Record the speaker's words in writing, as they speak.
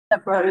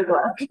That brought it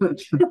up.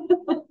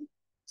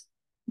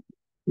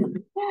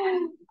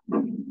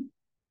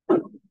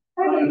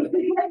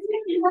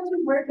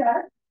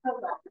 Workout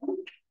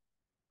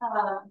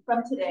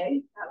from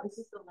today. That was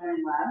just a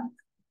learning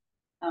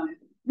lab.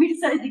 We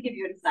decided to give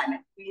you an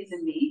assignment, we as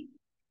in me.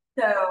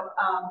 So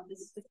this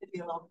is just going to be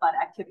a little fun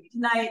activity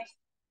tonight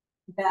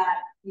that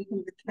you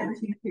can return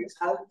to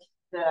throughout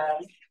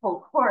the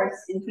whole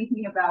course in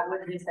thinking about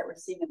what it is that we're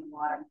seeing in the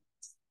water.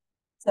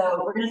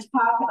 So we're going to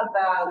talk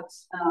about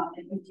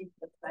Imaging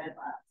Flow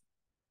CytoBot.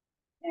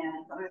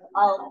 And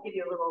I'll give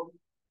you a little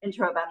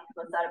intro about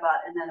Flow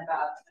CytoBot and then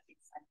about.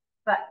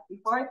 But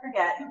before I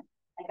forget,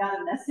 I got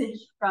a message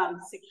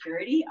from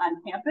security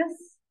on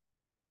campus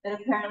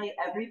that apparently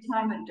every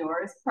time a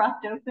door is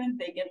propped open,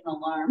 they get an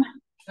alarm.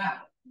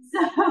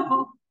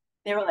 So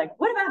they were like,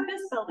 what about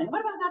this building?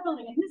 What about that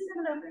building? And who's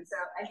going to open? So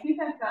I think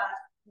I've got,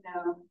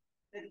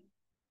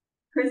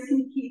 Chris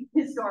can keep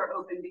his door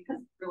open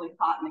because it's really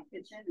hot in the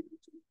kitchen.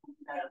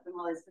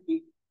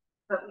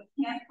 But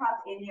we can't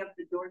prop any of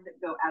the doors that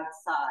go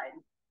outside.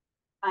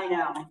 I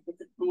know,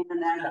 it's a pain in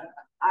the neck.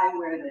 I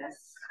wear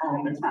this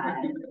all the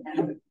time,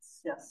 and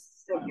it's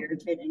just so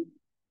irritating.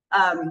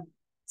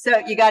 So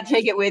you got to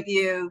take it with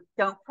you.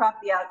 Don't prop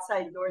the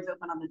outside doors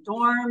open on the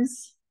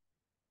dorms.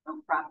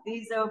 Don't prop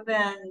these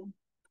open.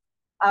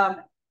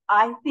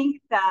 I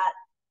think that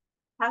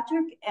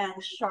Patrick and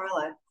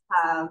Charlotte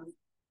have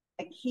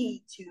a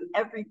key to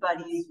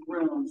everybody's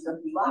room. So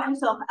if you lock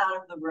yourself out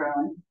of the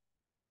room,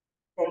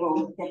 they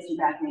will get you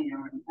back in your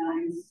room. And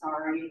I'm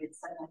sorry, it's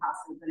such a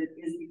hassle, but it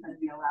is because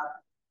we allow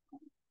it.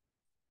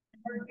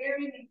 We're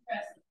very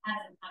impressed it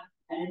hasn't happened.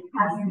 And it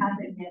hasn't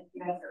happened yet.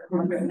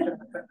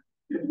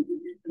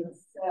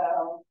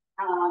 So,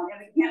 and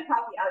we can't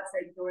prop the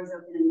outside doors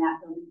open in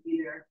that building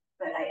either.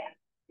 But I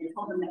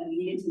told them that we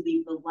needed to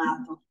leave the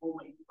lab the whole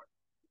way forward.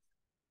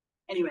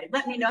 Anyway,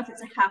 let me know if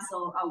it's a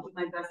hassle. I'll do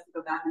my best to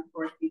go back and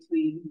forth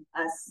between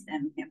us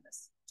and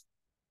campus.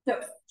 So,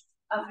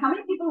 how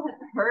many people have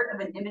heard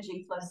of an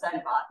Imaging Flow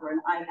CytoBot or an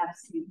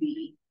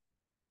IFCB?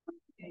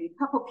 A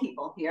couple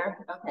people here.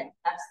 Okay,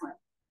 excellent.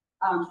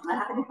 I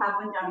happen to have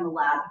one down in the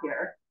lab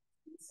here,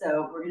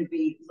 so we're going to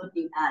be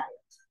looking at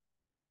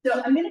it.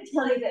 So I'm going to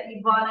tell you that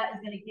Ivana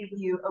is going to give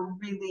you a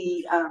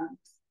really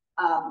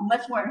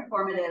much more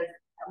informative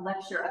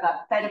lecture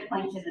about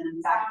phytoplankton and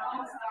in fact.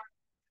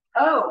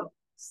 Oh,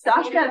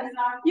 Sasha,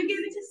 you gave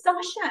it to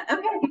Sasha.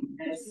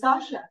 Okay,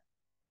 Sasha.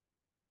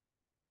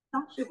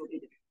 Sasha will be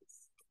the.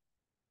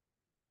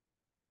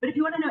 But if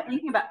you want to know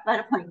anything about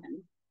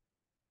phytoplankton,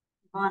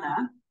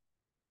 Ivana,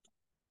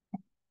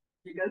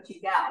 your go-to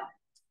gal.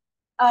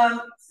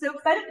 So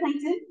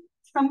phytoplankton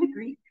is from the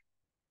Greek,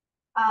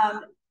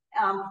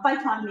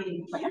 phyton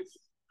meaning plant,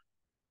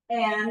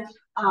 and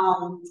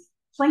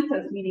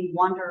planktos meaning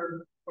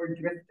wanderer or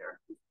drifter.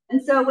 And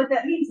so what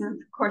that means is,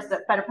 of course,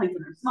 that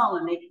phytoplankton are small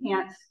and they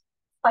can't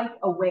fight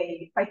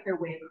their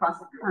way across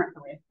the current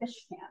the way a fish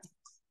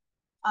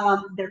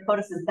can. They're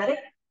photosynthetic.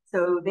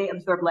 So they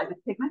absorb light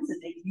with pigments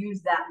and they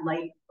use that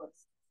light.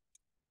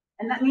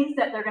 And that means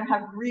that they're going to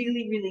have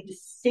really, really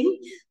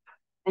distinct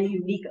and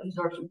unique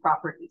absorption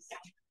properties.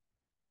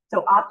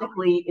 So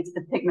optically, it's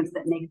the pigments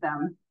that make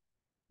them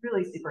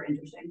really super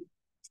interesting.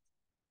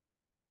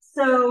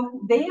 So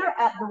they are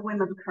at the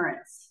whim of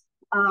currents.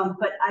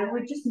 But I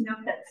would just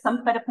note that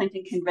some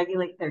phytoplankton can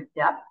regulate their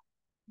depth,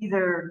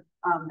 either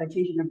by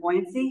changing their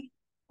buoyancy,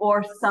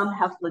 or some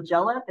have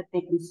flagella that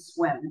they can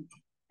swim.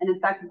 And in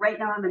fact, right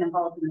now I'm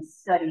involved in a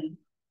study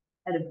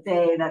at a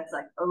bay that's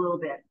like a little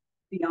bit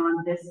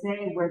beyond this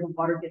bay where the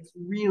water gets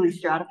really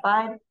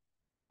stratified.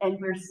 And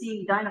we're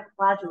seeing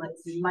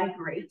dinoflagellates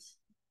migrate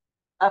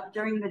up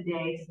during the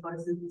day to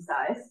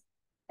photosynthesize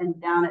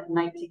and down at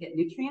night to get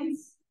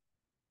nutrients.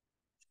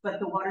 But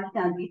the waters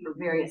down deep are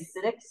very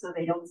acidic, so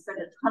they don't spend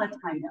a ton of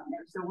time down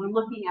there. So we're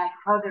looking at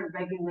how they're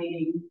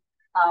regulating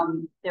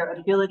their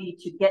ability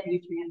to get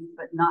nutrients,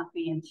 but not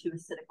be in too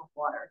acidic of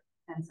water.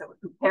 And so we're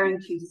comparing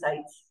two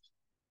sites.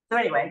 So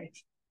anyway,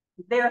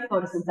 they're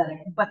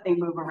photosynthetic, but they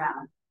move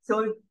around. So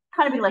it would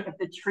kind of be like if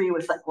the tree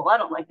was like, well, I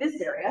don't like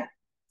this area.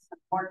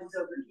 Marches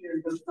over here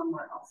and goes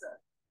somewhere else. So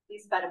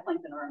these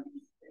phytoplankton are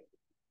amazing.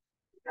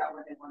 Figure out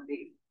where they want to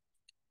be.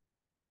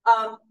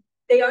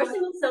 They are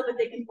single cell, but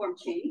they can form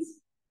chains.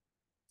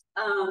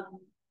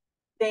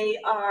 They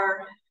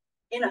are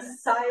in a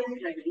size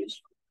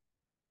range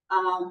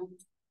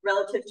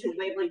relative to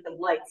wavelength of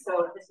light.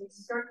 So as we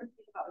start to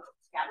think about what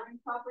the scattering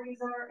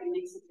properties are, it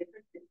makes a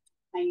difference in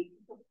tiny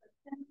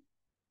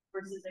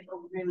versus like a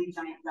really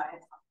giant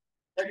diatom.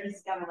 They're going to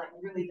scatter like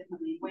really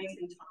differently. Wayne's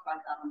going to talk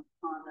about that on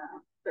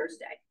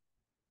Thursday.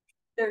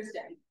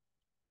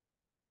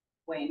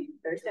 Wayne,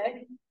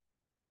 Thursday?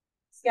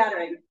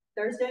 Scattering,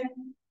 Thursday?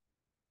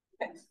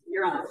 Okay,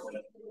 you're on.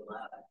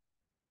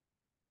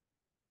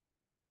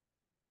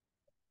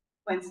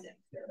 Wednesday.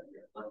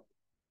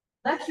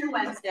 Lecture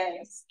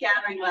Wednesday,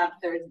 scattering lab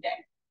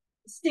Thursday.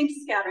 Distinct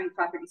scattering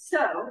properties.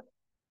 So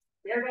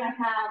they're going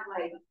to have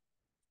like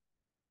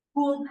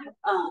cool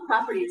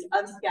properties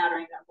of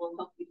scattering that will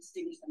help you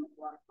distinguish them with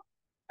water.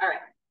 All right.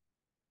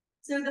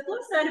 So the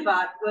Flow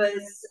CytoBot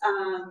was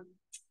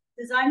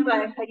designed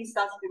by Heidi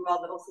Stossman-Weld,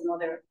 but also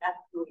another at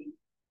Bowdoin.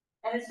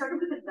 And it started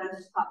with a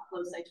benchtop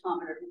flow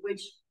cytometer,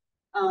 which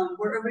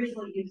were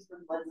originally used for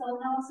blood cell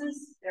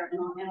analysis. They're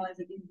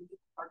analyzing individual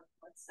parts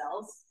of blood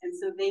cells, and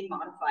so they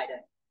modified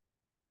it.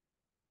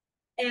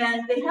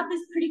 And they have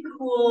this pretty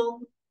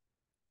cool,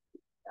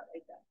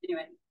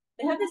 anyway,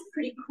 they have this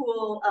pretty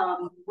cool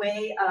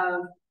way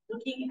of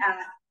looking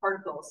at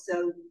particles.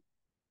 So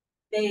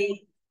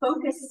they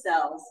focus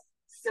cells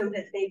so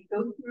that they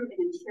go through an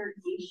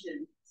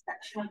interrogation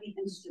section of the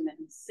instrument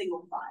in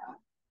single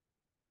file.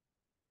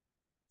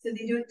 So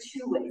they do it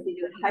two ways. They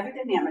do it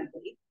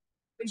hydrodynamically,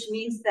 which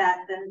means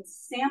that the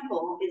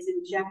sample is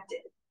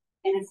injected,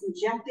 and it's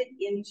injected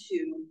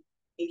into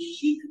a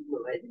sheath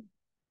fluid.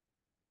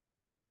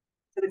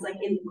 So it's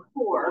like in the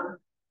core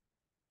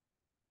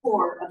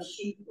of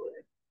sheath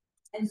fluid.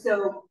 And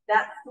so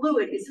that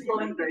fluid is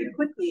flowing very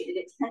quickly, and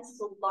it tends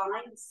to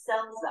line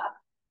cells up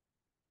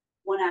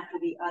one after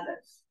the other.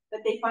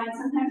 But they find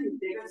sometimes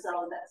with bigger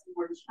cells that's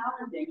more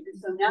challenging. And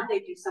so now they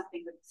do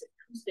something with this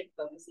acoustic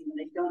focusing that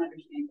they don't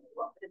understand very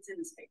well, but it's in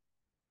this paper.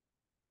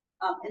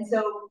 And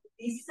so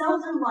these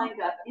cells are lined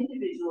up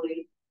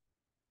individually,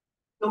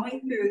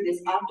 going through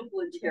this optical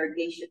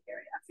interrogation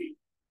area.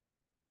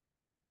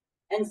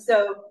 And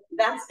so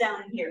that's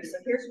down here. So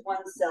here's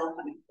one cell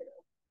coming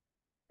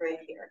through,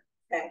 right here.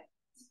 Okay,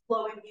 it's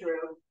flowing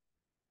through.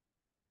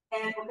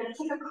 And we're going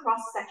to take a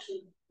cross section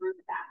through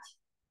that.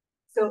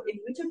 So if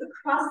we took a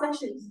cross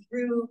section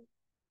through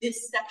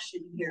this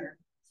section here,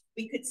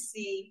 we could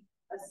see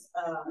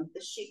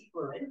the sheath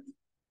fluid,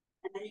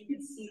 and then you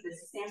can see the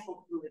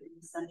sample fluid in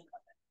the center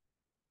of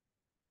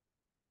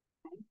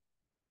it. Okay.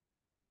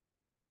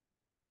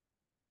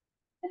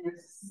 And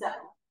there's a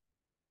cell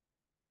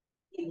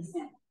in the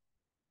sample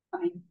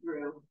coming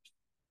through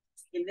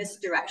in this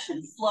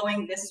direction,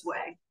 flowing this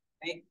way,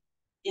 right,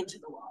 into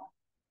the wall.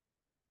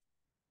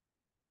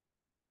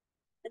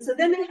 And so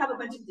then they have a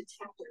bunch of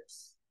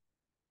detectors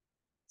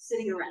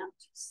sitting around.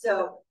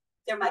 So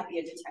there might be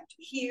a detector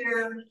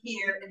here,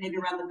 here, and maybe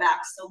around the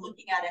back. So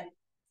looking at it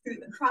through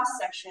the cross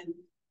section,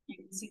 you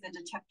can see the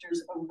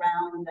detectors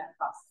around that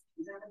cross section.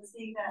 Is everyone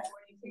seeing that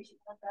orientation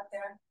of that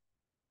there?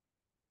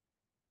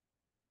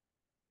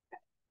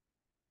 Okay.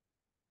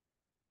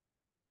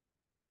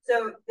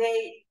 So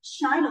they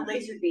shine a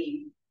laser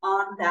beam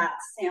on that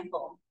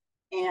sample,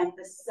 and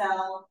the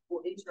cell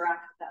will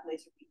interact with that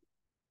laser beam.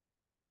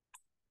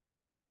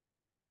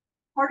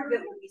 Part of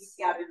it will be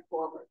scattered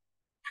forward.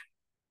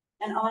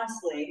 And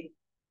honestly,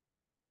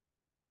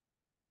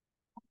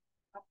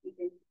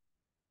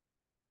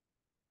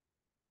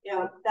 you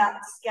know,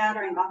 that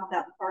scattering off of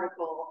that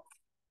particle,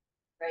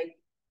 right,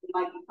 it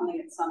might be coming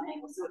at some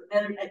angle. So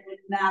it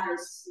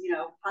matters, you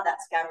know, how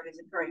that scattering is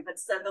occurring. But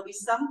so there'll be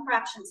some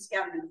fractions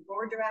scattered in the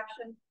forward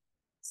direction,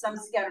 some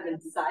scattered in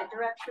the side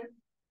direction.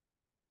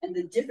 And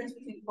the difference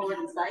between forward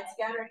and side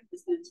scattering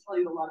is going to tell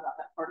you a lot about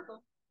that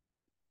particle.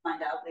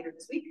 Find out later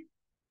this week.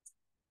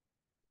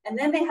 And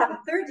then they have a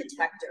third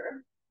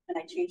detector, and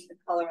I changed the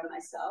color on my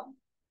cell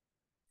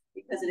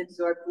because it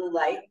absorbed blue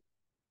light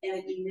and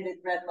it emitted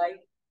red light.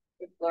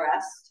 It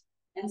fluoresced,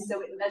 and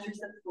so it measures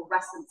the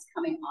fluorescence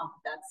coming off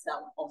of that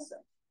cell also.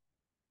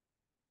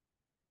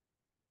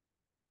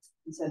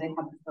 And so they have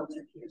the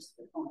filter here,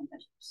 so it only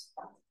measures.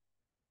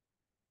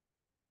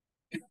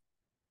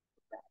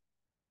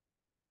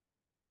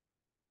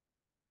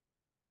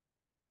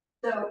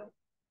 So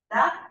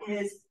that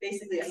is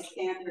basically a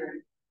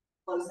standard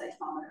flow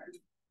cytometer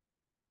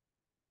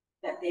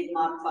that they've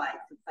modified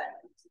for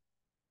phytoplankton.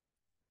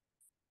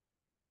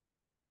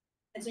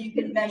 And so you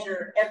can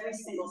measure every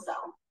single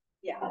cell.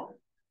 Yeah.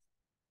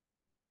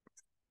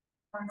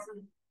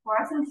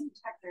 Fluorescence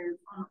detectors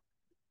on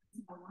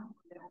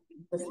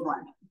this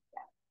one.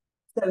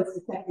 Yeah. So it's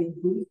detecting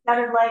blue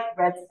scattered light,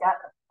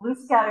 blue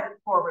scattered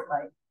forward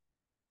light,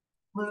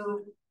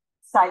 blue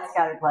side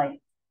scattered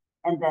light,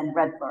 and then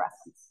red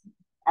fluorescence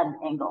at an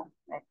angle,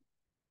 right?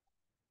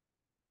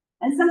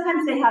 And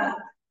sometimes they have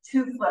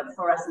two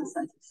fluorescence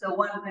sensors. So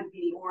one could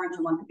be orange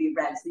and one could be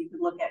red. So you could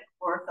look at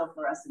chlorophyll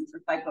fluorescence or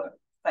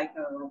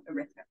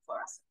phytoerythric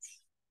fluorescence.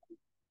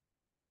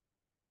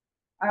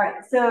 All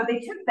right, so they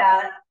took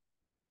that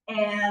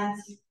and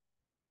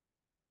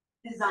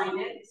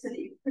designed it so that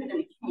you could put it in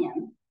a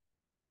can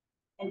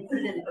and put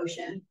it in the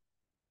ocean,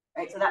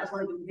 right? So that was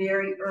one of the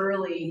very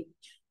early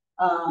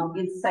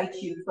in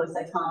situ flow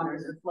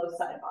cytometers or flow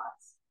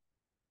CytoBots.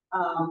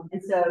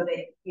 And so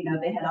they, you know,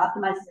 they had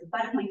optimized the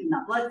phytoplankton,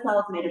 not blood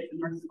cells, made it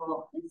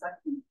submersible and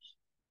suction.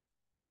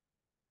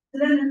 So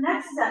then the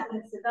next step in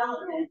its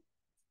development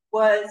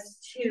was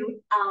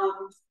to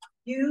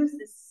use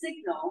the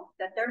signal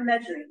that they're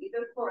measuring,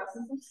 either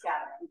fluorescence or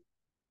scattering,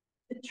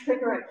 to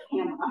trigger a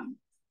camera.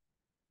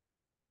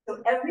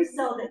 So every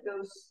cell that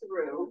goes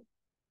through,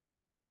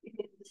 you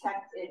can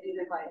detect it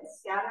either by its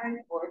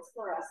scattering or its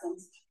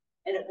fluorescence,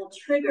 and it will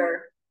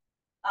trigger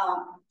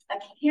a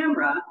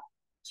camera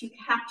to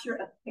capture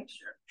a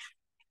picture.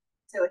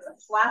 So it's a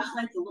flash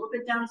length a little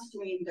bit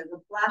downstream. There's a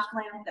flash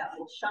lamp that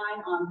will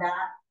shine on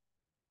that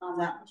on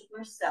that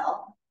particular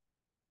cell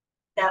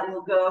that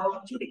will go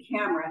to the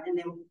camera and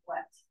they will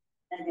collect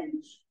an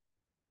image.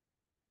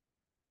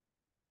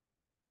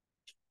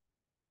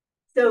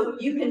 So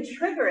you can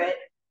trigger it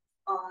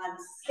on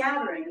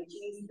scattering, which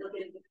means you'll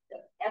get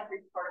every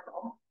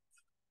particle.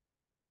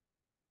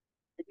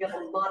 If you have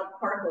a lot of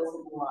particles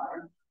in the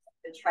water,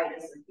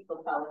 detritus or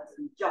fecal pellets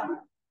and junk,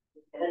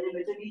 you get an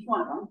image of each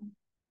one of them.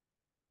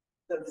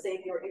 So say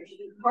if you're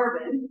interested in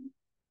carbon,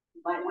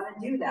 you might want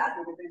to do that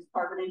because there's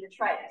carbon and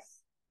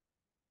detritus.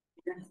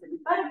 If you're interested in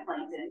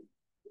phytoplankton,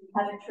 you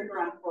have a trigger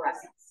on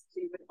fluorescence. So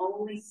you would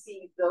only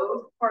see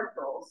those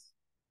particles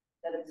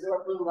that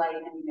absorb blue light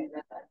and emit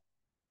red light.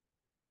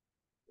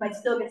 You might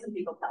still get some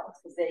fecal pellets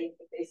because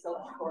if they still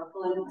have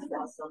chlorophyll in them,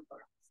 they'll still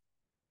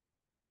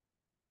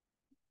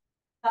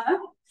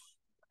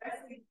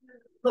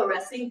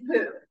fluorescing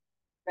poo,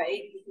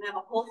 right? You can have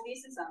a whole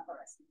thesis on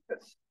fluorescing poo.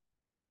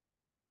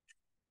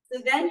 So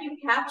then you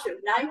capture,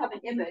 now you have an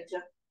image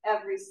of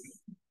every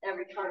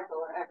particle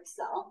or every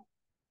cell.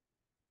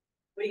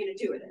 What are you going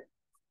to do with it?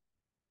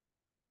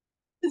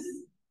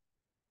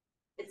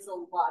 It's a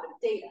lot of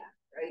data,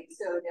 right?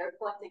 So they're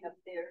collecting up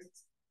there,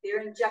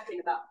 they're injecting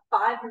about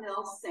 5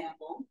 ml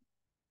sample.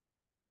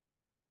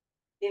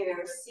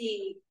 They're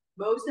seeing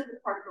most of the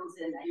particles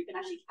in that. You can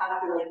actually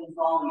calculate the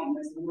volume.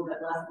 There's a little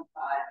bit less than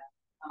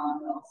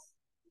 5 mils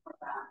per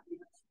pound.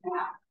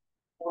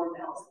 4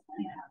 mils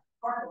and a half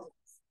particles.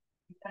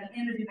 You've got an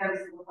image of every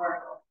single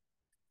particle.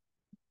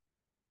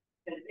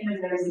 You've got an image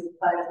of every single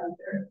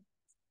phytoplankton.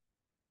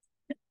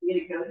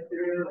 You're going to go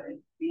through and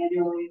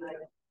manually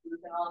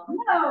look at all.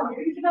 No,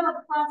 you're going to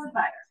develop a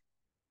classifier.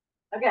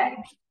 Okay.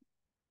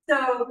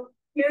 So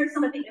here's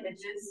some of the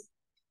images.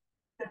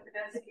 So for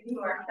those of you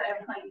who are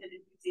phytoplankton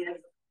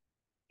enthusiasts,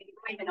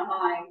 in an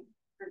eye,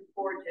 they're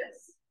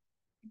gorgeous.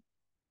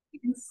 You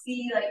can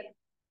see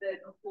the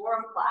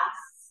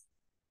chloroplasts.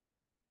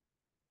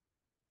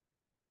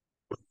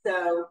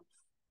 So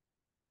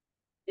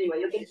anyway,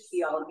 you'll get to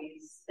see all of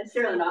these. And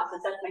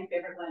Stereonophis, that's my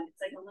favorite one.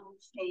 It's like a little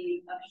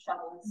chain of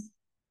shovels.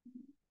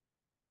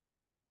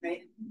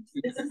 Right?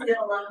 This is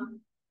still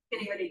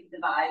getting ready to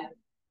divide. I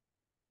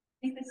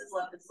think this is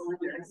left of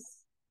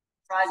cylinders.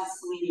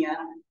 Rhizosselenia.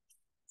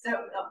 So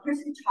here's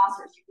the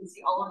tossers. You can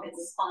see all of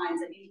its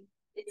spines. I mean,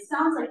 it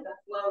sounds like the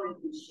flow in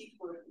the sheet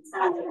fluid. It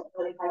sounds like it's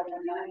really hard to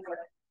know.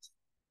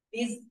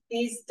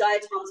 These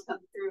diatoms come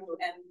through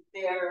and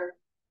their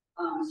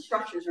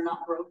structures are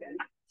not broken.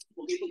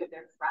 We think of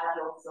their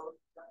fragile silica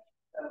structure.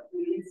 So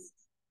it's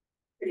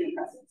pretty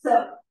impressive.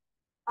 So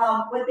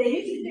what they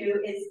used to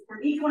do is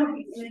for each one of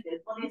these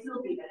images, well, they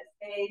still do this.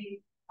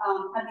 They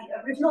have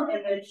the original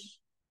image,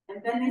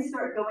 and then they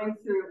start going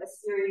through a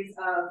series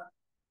of,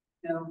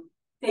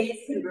 phase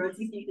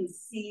congruency. So you can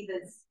see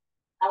this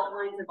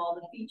outlines of all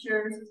the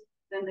features.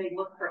 Then they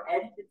look for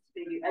edge.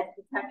 They do edge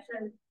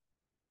detection.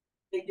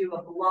 They do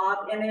a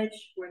blob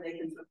image where they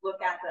can sort of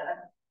look at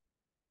the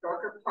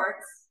darker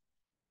parts,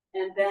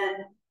 and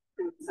then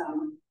do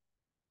some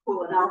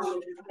cool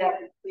analysis.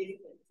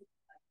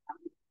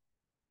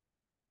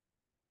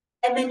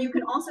 And then you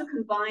can also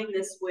combine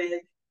this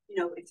with,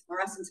 its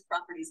fluorescence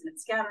properties and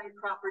its scattering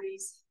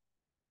properties.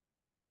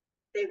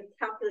 They would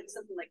calculate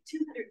something like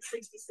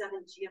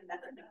 267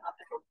 geometric and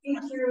optical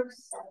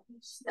features of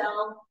each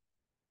cell.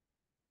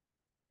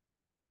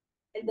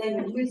 And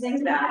then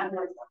using that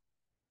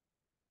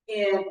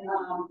in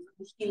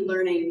machine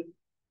learning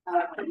to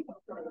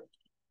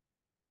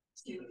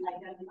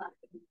identify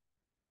and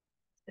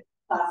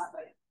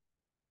classify.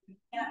 You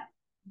can't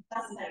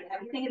classify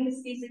everything at the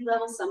species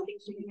level. Some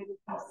things you can do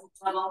at the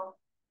species level.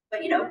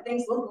 But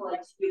things look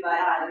like to you by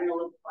eye, they're going to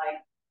look like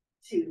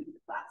to the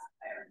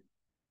classifier.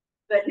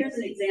 But here's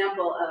an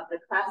example of the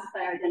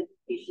classifier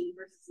identification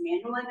versus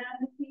manual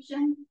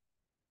identification.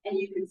 And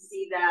you can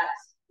see that,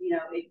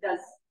 it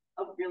does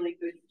a really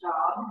good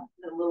job.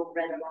 The little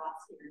red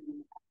dots here.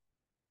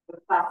 The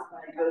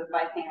classifier goes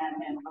by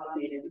hand and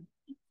automated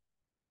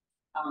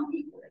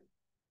equally.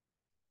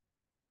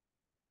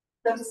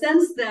 So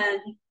since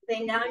then,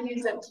 they now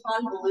use a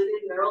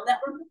convoluted neural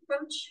network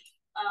approach.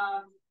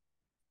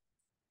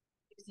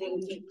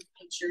 Using deep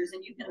features,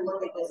 and you can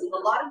look at this. And a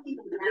lot of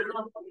people are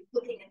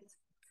looking at this.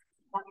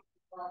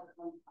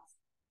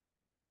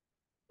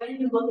 When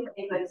you look at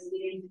anybody's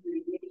leading to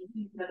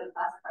the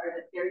classifier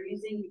that they're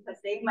using, because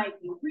they might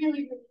be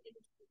really, really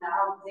interested in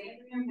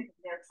Alexandrium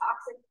because they're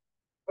toxic,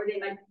 or they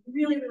might be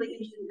really, really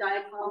interested in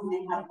diatoms and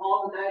they have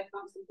all the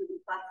diatoms to be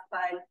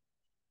classified.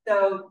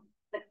 So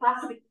the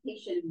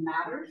classification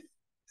matters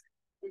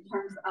in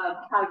terms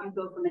of how you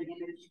go from an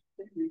image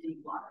to using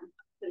water.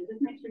 So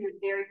just make sure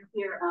you're very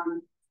clear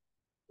on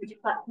who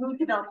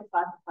developed a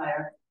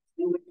classifier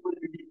and which one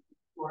you're doing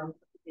for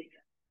the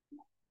data.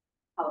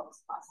 How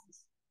it's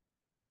processed.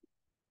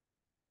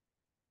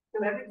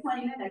 So every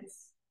 20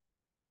 minutes,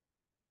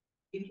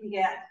 you can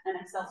get an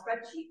Excel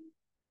spreadsheet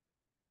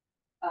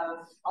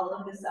of all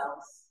of the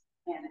cells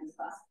and its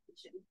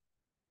classification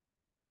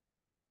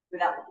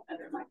without looking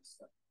under a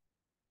microscope.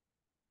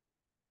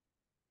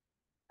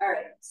 All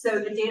right, so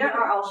the data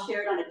are all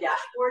shared on a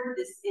dashboard.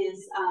 This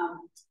is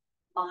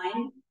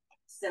mine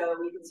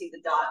So you can see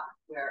the dot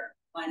where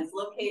mine is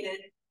located.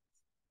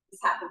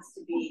 This happens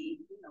to be,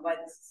 I don't know why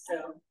this is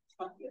so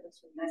funky, it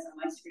looks really nice on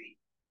my screen.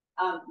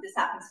 This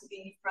happens to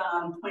be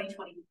from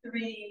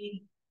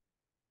 2023.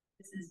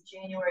 This is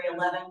January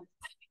 11th.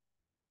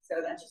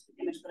 So that's just the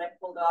image that I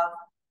pulled off.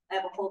 I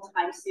have a whole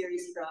time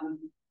series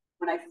from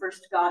when I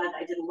first got it.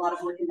 I did a lot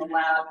of work in the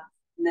lab,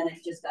 and then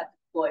it just got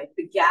deployed.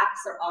 The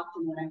gaps are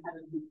often when I have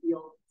it in the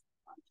field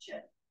on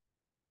chip.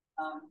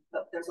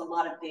 But there's a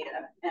lot of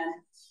data,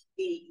 and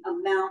the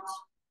amount,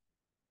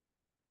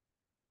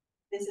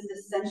 this is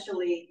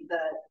essentially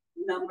the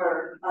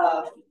number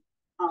of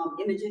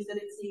images that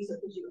it sees, so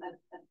it gives you a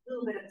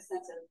little bit of a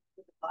sense of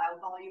what the file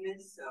volume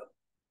is. So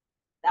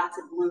that's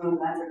a bloom,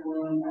 that's a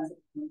bloom, that's a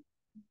bloom.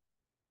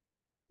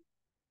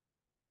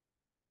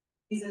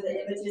 These are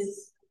the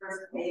images,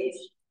 first page.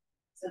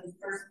 So the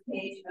first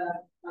page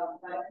of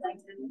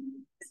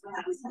phytoplankton, this one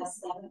has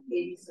 7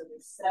 pages, so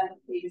there's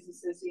 7 pages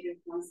associated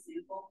with one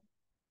sample.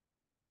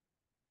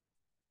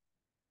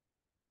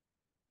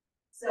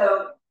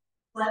 So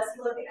let's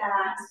look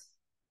at,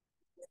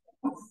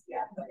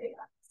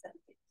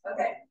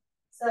 okay.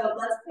 So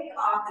let's pick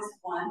off this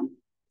one.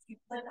 If you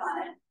click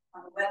on it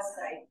on the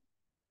website,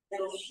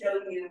 it'll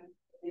show you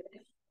the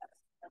image.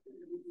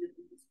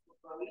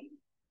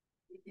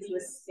 It gives you a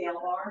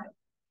scale bar.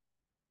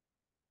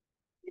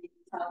 You can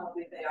tell how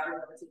big they are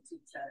relative to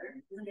each other.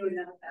 Doesn't really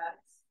know what that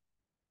is.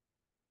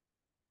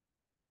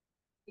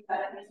 You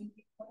got it, making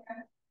people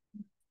here?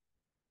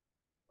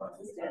 What's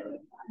the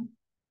standard one?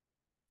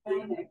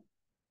 Anything.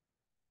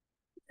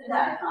 The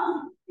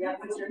diagram. Yeah,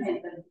 put your hand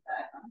in the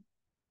diagram.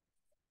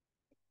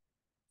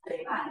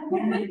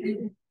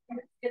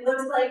 It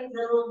looks like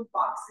little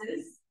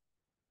boxes.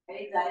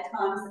 Okay,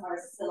 diatoms are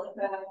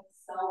silica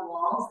cell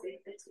walls. They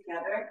fit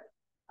together.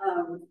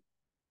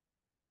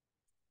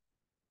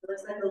 It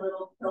looks like a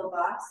little pill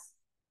box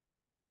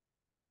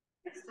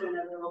next to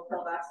another little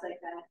pill box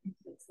like that.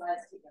 It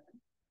slides together.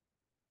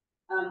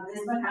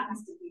 This one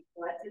happens to be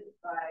collected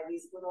by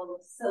these little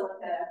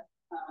silica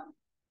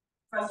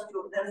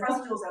frustules. The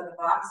frustules are the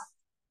box.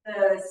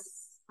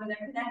 When they're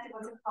connected,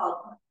 what's it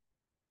called?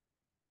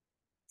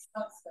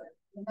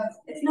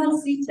 It's not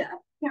CETA. I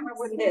can't remember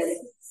what it is.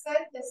 It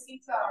said the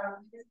CETA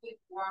are usually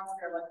ones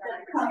that are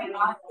like coming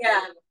off.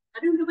 Yeah. I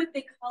don't know what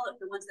they call it,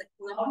 the ones that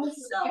collect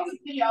themselves.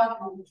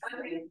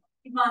 Okay.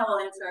 Ivana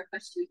will answer our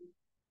question.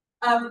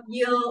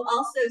 You'll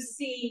also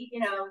see, you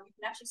can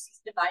actually see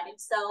dividing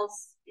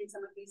cells in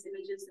some of these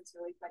images. It's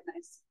really quite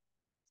nice.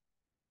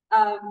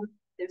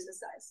 There's the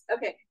size.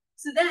 Okay.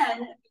 So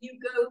then you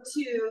go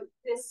to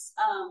this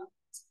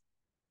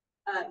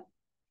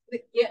the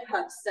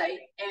GitHub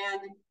site,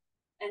 and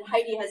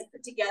Heidi has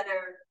put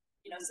together,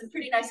 some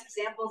pretty nice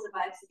examples of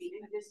IFCB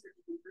images for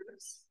different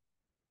groups.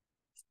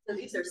 So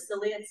these are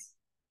ciliates,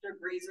 they're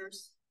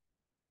grazers.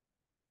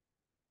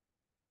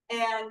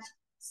 And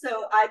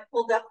so I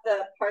pulled up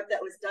the part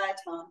that was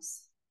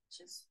diatoms,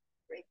 which is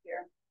right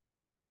here.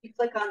 You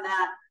click on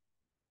that,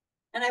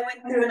 and I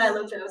went through and I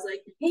looked and I was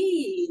like,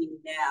 hey,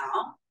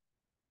 now,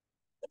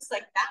 looks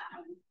like that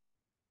one.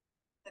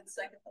 Looks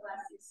like a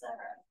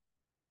Thalassiocera.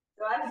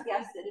 So I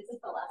guessed it, it's a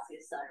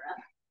Thalassiocera.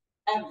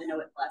 I have to know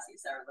what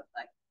Thalassiocera look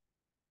like.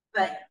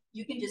 But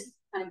you can just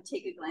kind of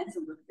take a glance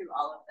and look through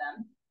all of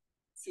them,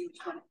 see which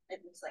one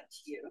it looks like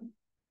to you.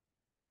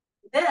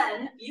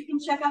 Then you can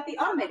check out the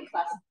automated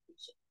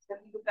classification. So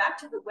if you go back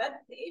to the web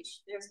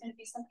page, there's going to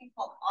be something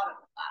called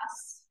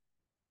AutoClass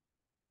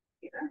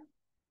here.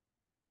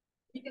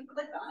 You can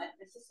click on it.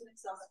 It's just an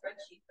Excel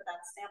spreadsheet for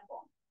that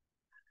sample.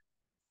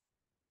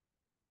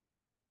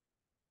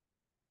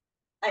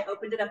 I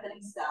opened it up in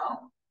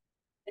Excel,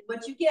 and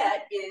what you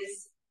get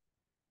is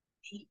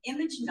the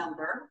image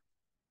number,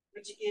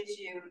 which gives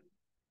you,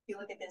 if you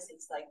look at this,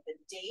 it's like the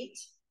date,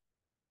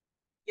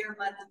 year,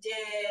 month,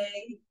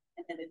 day,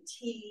 and then a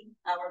T,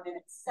 hour,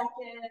 minute,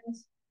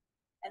 second.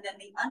 And then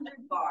the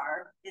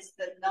underbar is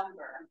the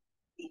number,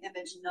 the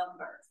image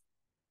number.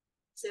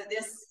 So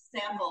this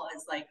sample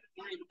is like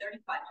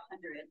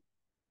 3,500,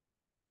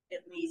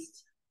 at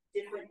least,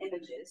 different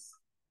images.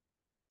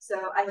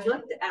 So I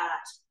looked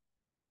at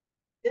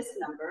this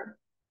number,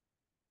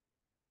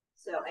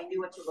 so I knew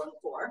what to look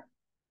for.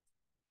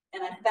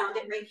 And I found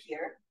it right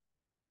here.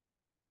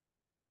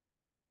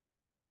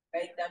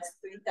 Right, that's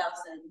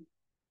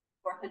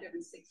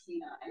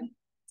 3,469.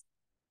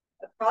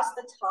 Across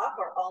the top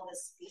are all the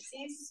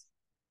species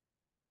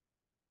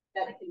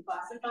that it can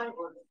classify,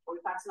 or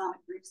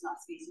taxonomic groups,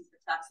 not species,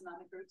 but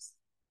taxonomic groups.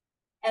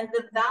 And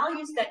the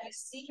values that you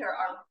see here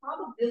are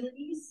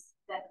probabilities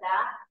that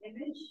that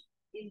image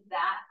is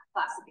that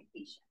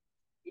classification.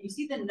 And you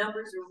see the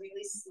numbers are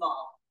really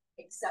small,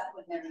 except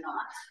when they're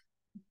not.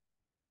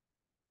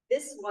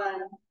 This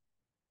one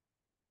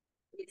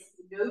is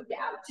no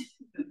doubt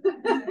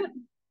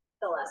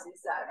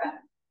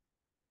Thalassiocera.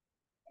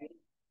 Right?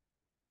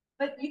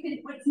 But you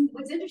can,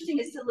 what's interesting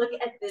is to look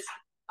at this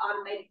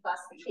automated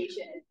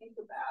classification and think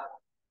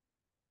about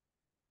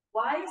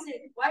why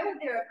are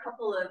there a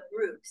couple of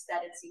groups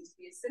that it seems to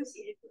be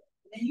associated with?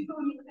 And then you go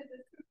and you look at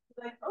this group,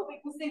 you're like, oh,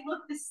 because they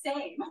look the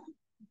same,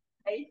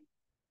 right?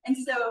 And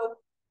so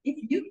if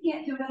you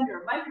can't do it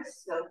under a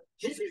microscope,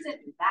 this isn't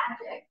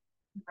magic,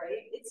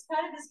 right? It's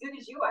kind of as good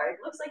as you are. It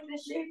looks like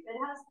this shape. It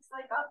has this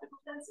like optical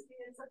density.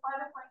 It's a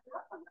phytoplankton.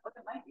 What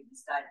it might be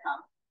this diatom.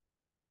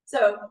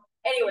 So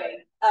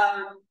anyway,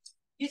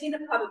 using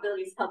the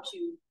probabilities helps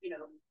you,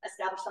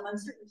 establish some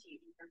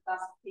uncertainty in your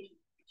classification.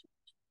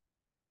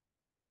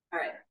 All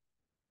right.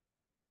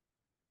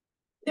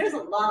 There's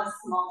a lot of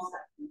small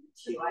stuff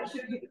too. I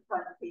showed you the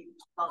front page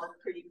of all the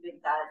pretty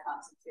big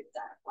diatoms and big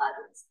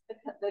dinoflagellates.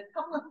 The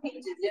couple of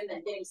pages in,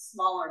 they're getting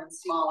smaller and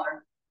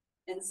smaller.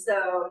 And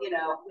so,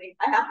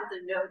 I happen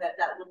to know that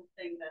little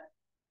thing that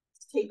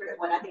tapered at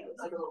one, I think it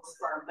looks like a little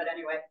sperm, but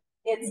anyway,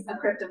 it's a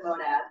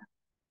cryptomonad.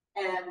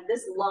 And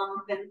this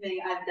long thin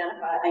thing I've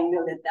identified, I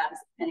know that is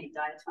a penny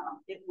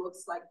diatom. It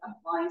looks like a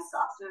flying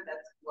saucer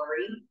that's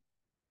blurry.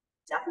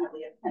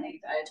 Definitely a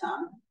penny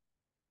diatom.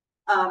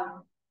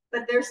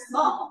 But they're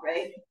small,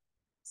 right?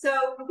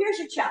 So here's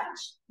your challenge.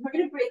 We're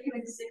going to break you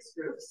into 6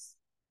 groups.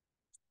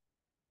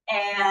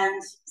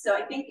 And so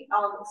I think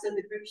so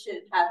the group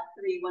should have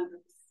 3, 1 group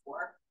of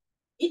 4.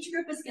 Each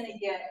group is going to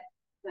get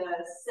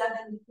the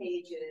 7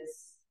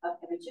 pages of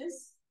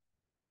images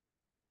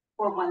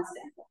for one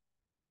sample.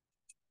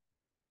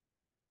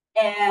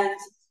 And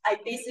I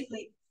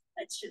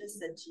should have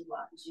said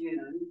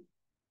June.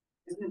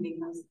 We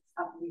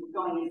were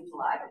going into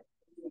July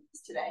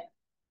today.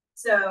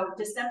 So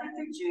December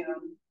through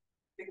June,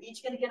 you're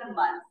each going to get a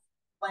month,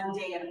 1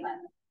 day in a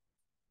month.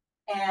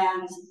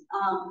 And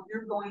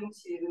you're going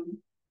to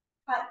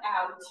cut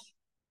out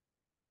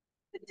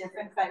the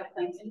different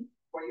phytoplankton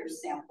for your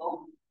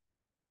sample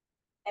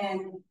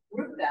and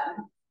group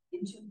them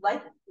into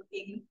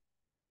like-looking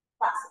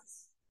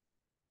classes.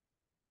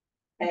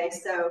 Okay,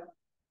 so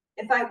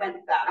if I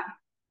went back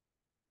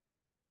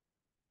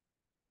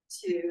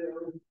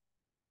to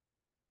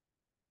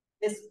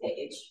this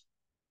page,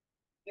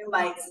 you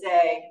might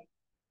say,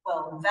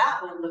 well,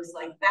 that one looks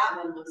like that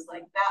one, looks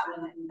like that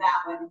one, and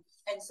that one.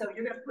 And so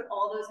you're going to put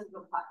all those into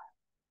a pot.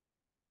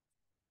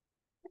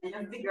 And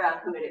you'll figure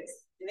out who it is.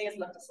 I think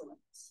it's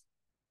leptocoelicus.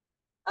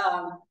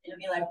 It'll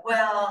be like,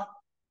 well,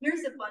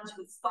 here's a bunch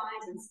with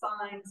spines and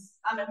spines.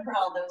 I'm going to put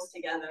all those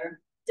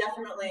together.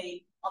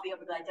 Definitely, I'll be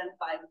able to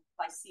identify if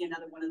I see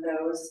another one of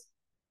those.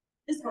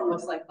 This one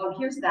looks like, oh,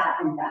 here's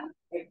that and that.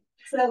 Okay.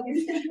 So you're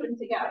just going to put them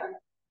together.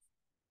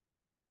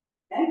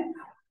 Okay?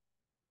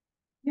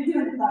 You're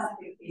doing the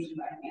classification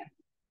by hand.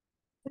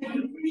 So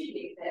you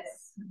appreciate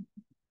this.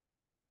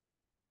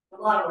 A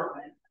lot of work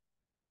on it.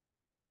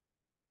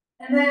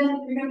 And then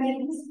you're going to make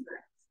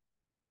histograms.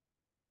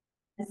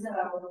 And so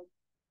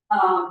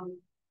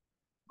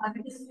I have a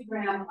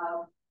histogram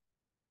of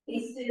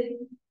pasted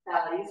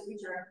values,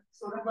 which are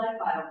sort of like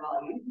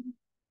biovolume,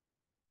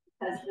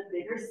 because the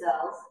bigger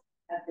cells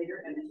have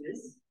bigger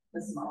images,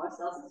 the smaller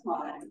cells have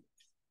smaller images.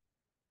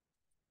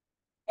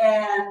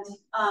 And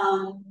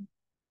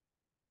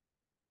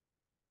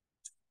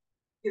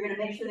you're going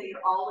to make sure that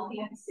you're all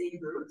looking at the same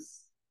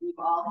groups. You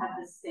all have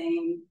the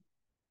same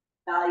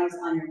values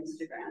on your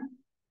histogram.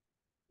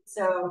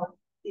 So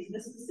these are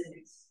the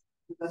specifics.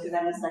 We'll go through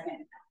that in a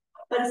second.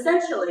 But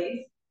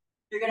essentially,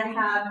 you're going to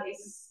have a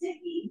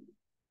sticky,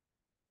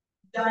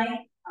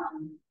 giant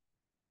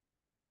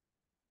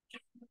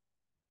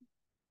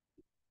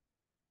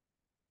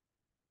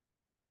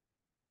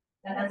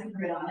that has a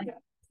grid on it.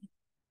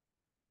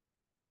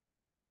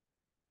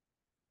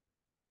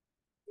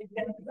 You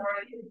can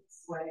start it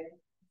this way.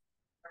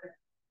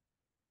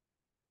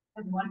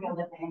 And you want to be able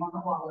to name on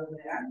the wall over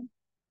there.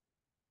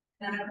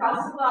 And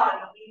across the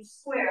bottom, each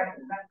square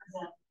can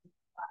represent the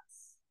class.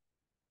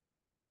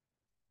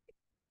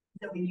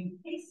 So when you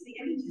paste the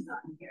images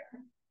on here,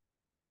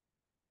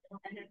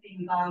 it'll end up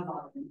being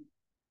biovolume.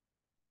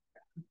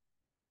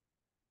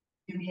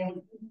 You'll be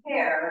able to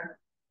compare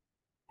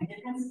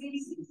different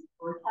species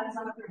or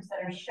taxonomies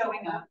that are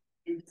showing up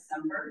in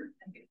December,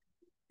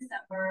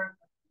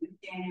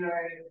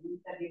 January,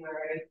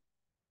 February,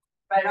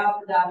 right off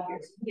the top here.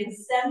 So you get a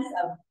sense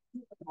of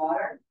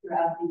water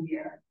throughout the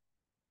year.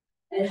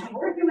 And as you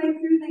work your way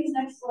through these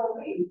next 4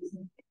 weeks,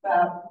 think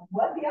about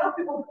what the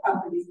optical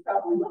properties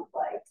probably look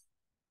like.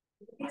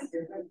 These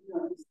different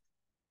rooms.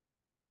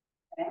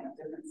 Okay,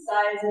 different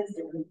sizes,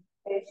 different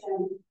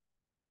locations.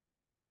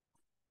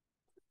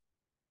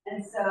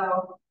 And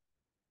so,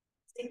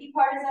 sticky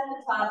part is at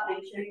the top,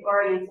 make sure you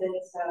orient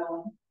it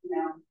so,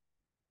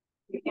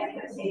 you can't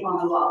put tape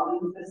on the wall, you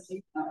can put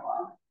sticky on the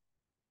wall.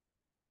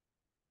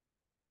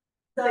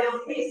 So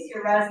you'll paste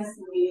your resins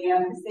in the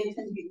medium because they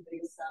tend to be the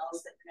biggest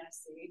cells that you're going to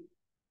see.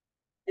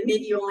 And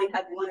maybe you only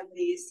have one of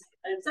these.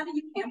 Is that a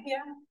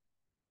Eucampia?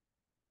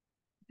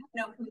 I don't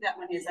know who that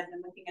one is. I've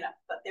been looking it up,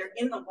 but they're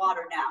in the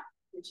water now,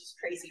 which is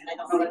crazy, and I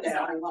don't know what they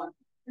are.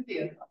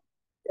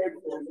 They're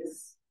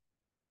gorgeous.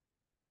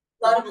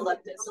 A lot of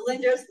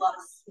electrocylinders, a lot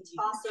of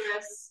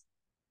phosphorus.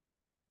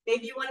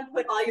 Maybe you want to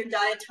put all your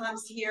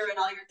diatoms here and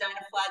all your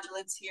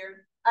dinoflagellates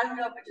here. I don't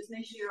know, but just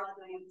make sure you're all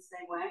doing it the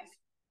same way.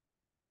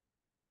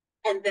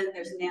 And then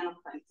there's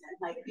nanoplankton.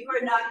 Like you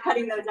are not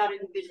cutting those out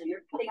individually,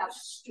 you're cutting out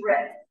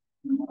strips.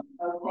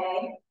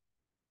 Okay.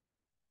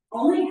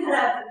 only cut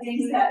out the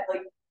things that,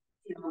 like,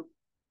 you know,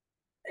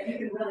 that you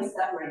can really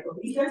separate. But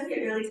when you start to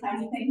get really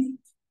tiny things,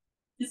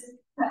 just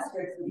press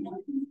strips and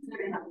they're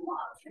gonna have a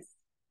lot of this.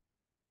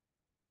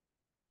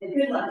 And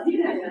good luck.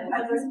 You guys,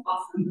 that was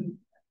awesome.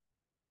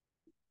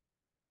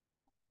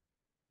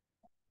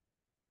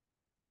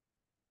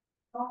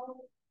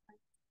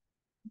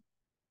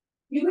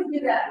 You would do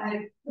that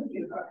when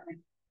computer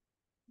programming.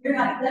 You're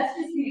not, that's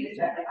just for you to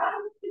check. Like, I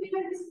don't know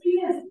what this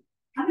is.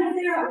 I'm gonna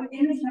figure out what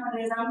image number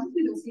it is. I'm just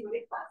gonna see what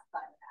it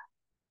classifies as.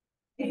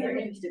 If you're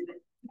interested, but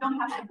you don't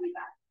have to do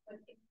that.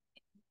 Okay.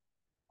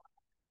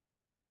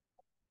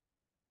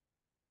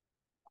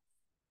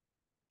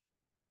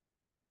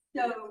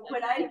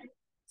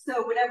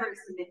 So whatever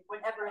the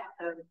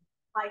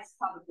highest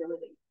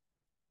probability.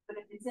 But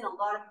if it's in a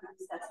lot of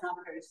groups, that's not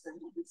very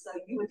certain. So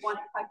you would want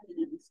to type it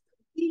in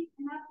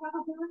that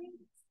probability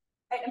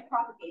and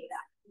propagate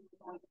that. You're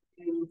going to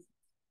do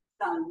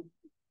some,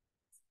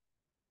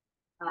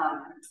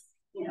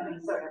 you know,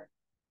 sort of,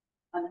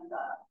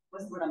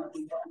 what's the word I'm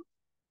looking for?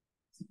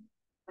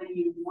 When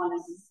you want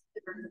to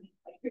diversity,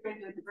 like you're going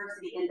to do a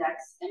diversity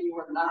index and you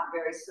are not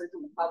very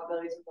certain the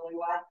probabilities are really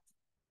wide,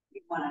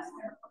 you want to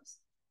snare those.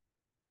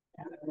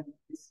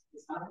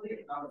 It's not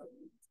really a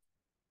probability.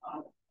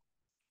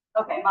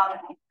 Okay, model.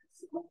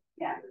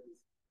 Yeah.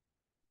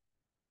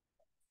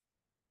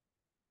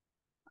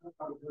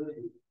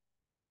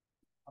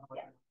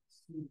 Yeah.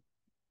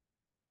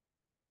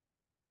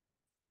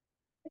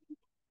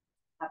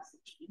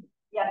 Absolutely.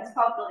 Yeah, this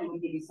probability will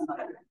give you some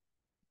other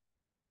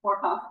more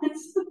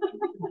confidence.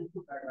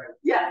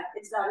 Yeah,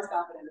 it's not as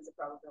confident as a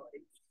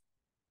probability.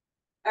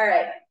 All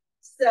right,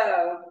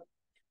 so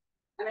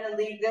I'm going to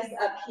leave this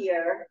up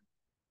here,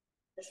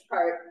 this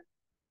part,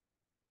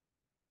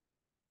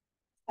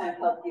 kind of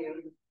help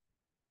you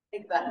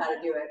think about how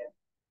to do it.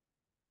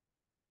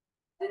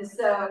 And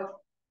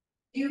so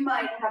you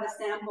might have a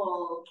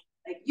sample,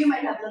 like you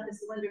might have lepton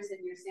cylinders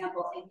in your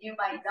sample and you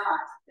might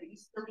not, but you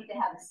still need to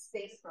have a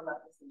space for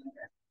lepton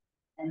cylinder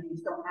and you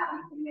just don't have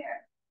anything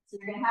there. So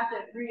you're gonna have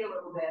to agree a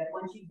little bit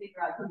once you figure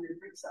out who your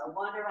groups are.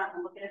 Wander around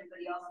and look at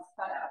everybody else's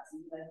cutouts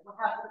and be like, well,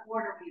 how what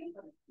order we in?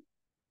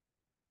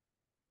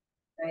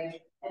 Right?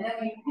 And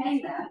then when you hang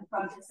them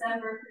from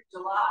December to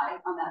July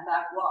on that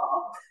back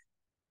wall,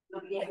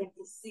 you'll be able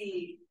to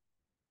see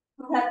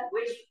who had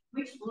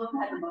which bloom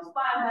had the most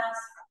biomass.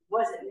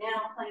 Was it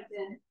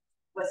nanoplankton?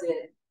 Was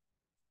it,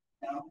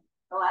 you know,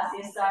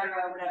 Thalassia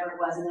styra, whatever it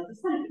was, and it'll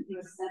just kind of give you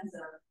a sense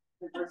of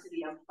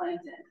diversity of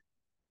plankton.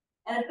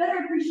 And a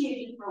better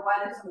appreciation for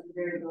why there's so much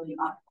variability in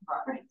optical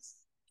properties,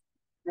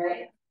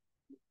 right?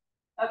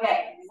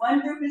 Okay, one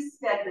group is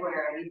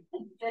February,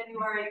 and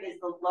February is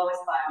the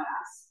lowest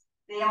biomass.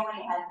 They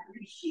only had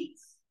 3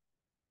 sheets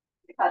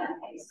to cut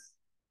and paste.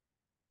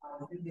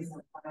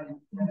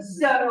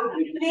 So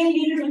they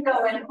need to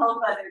go and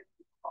help other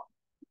people.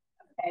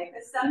 Okay,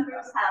 because some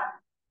groups have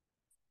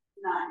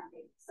 9,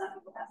 some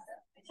people have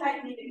 7. I try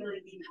to make it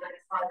really deep, but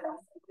it's hard to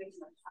waste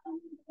much time.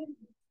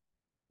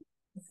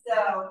 So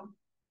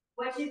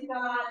what you've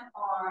got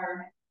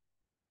are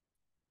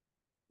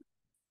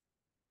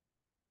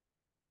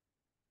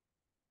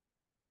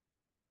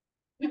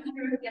each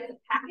group gets a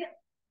packet.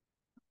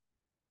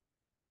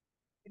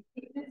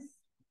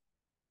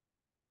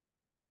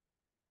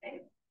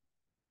 Okay.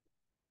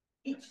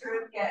 Each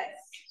group gets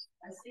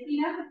a sticky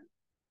note.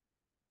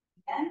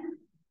 Again,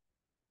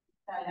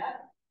 that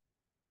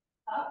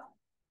up.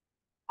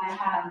 I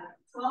have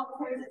 12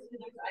 pairs of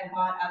scissors I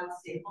bought out of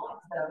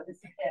Staples, so this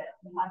is it.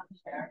 I'm not to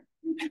share.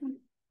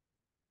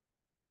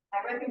 I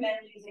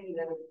recommend using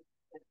the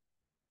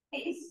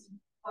paste,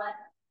 but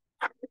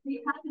if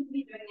you happen to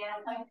be doing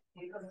nanoplankton,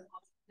 because it's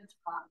also just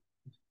fun.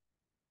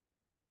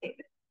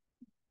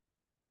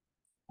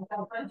 I've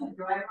got a bunch of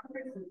dry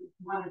markers, and if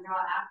you want to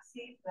draw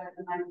axes, but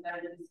the might be better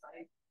to just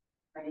like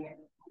right here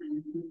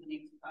and move the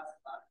names across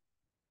the bottom.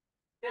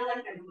 I feel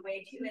like there's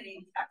way too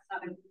many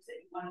taxonomic groups that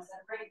you want to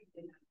separate.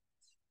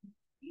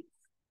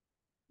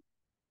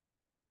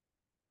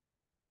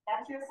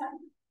 That's your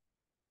assignment.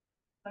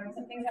 Learn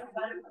some things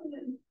about it.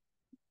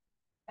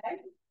 Okay.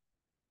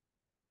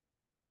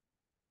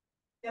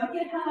 Don't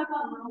get hung up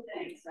on little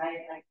things,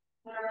 right? Like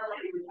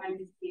literally, we're trying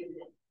to see if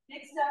it's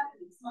big stuff,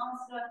 if it's small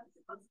stuff,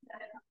 if it's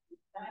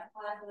systemic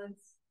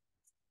plasmids.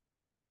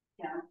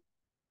 Yeah.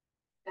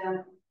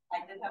 I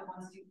did have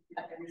one student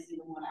cut every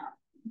single one out.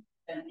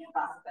 And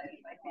classified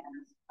by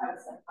hand. I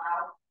was like,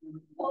 wow,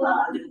 hold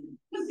on.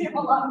 We have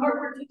a lot more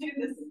work to do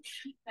this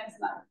next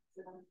month.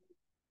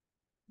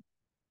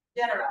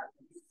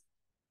 Generalities,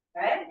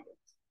 right?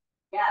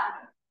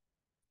 Yeah.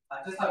 I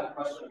just have a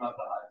question about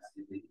the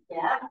IFCB.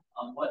 Yeah.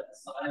 What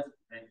size of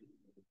tank is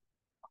it?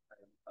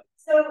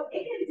 So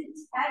it can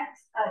detect,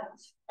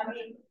 I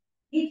mean,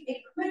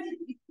 it could,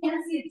 you can't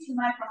see a 2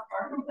 micron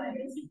particle, but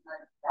it's a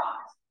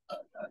dot,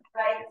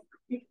 right?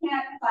 You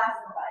can't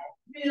classify it.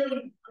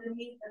 Really,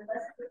 beneath,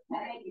 unless it's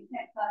penny, you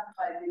can't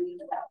classify it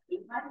beneath about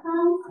 8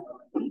 microns.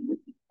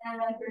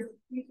 And then there's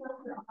 3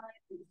 filters on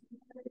it.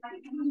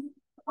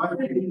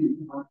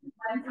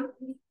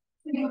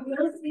 So you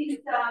will see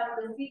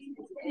the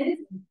features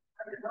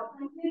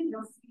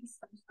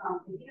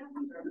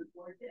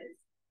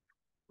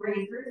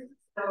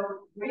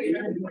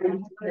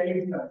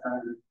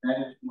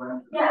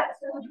Yeah,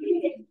 so we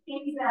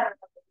change that.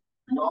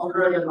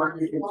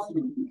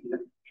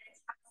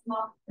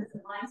 Small because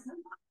of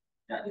limestone.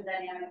 Yeah.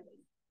 Dynamically.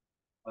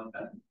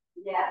 Okay.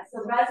 Yeah, so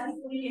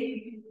resin you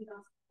usually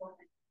don't support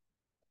it.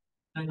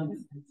 And in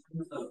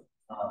terms of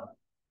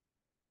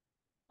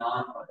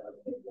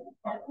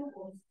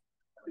non-phytoplankton,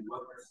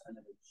 what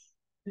percentage?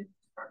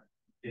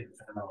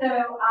 So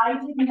I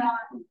did not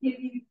give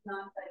you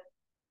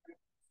non-phytoplankton.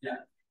 Yeah.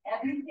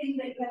 Everything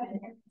that you have in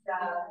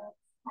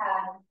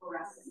had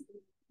fluorescence.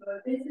 So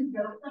if this is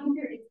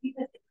zooplankton, it's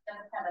because it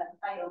doesn't have a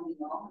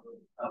phytoplankton.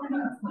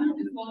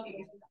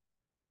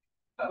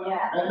 Okay.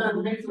 Yeah. And then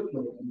basically,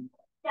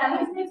 Yeah,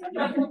 these things are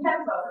like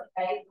tempo,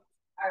 right?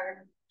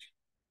 Our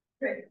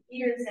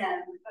ears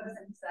and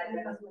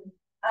photosynthesize.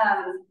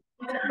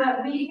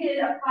 But we did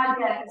a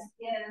project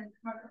in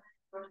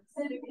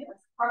Pacific, it was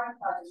carbon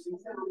project,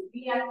 so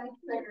we actually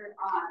triggered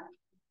on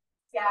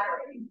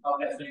scattering.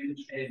 Okay, so you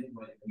can change the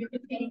way. You can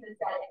change the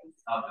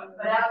settings. Okay.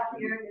 But out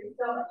here, there's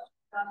so much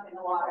stuff in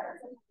the water.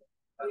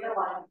 We don't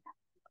want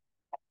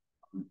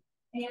it.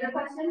 Any other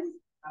questions?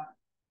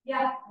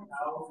 Yeah.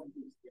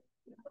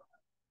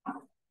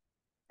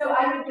 So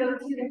I would go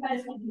to the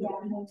question. Yeah.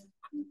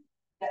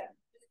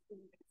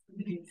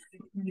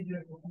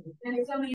 There's so many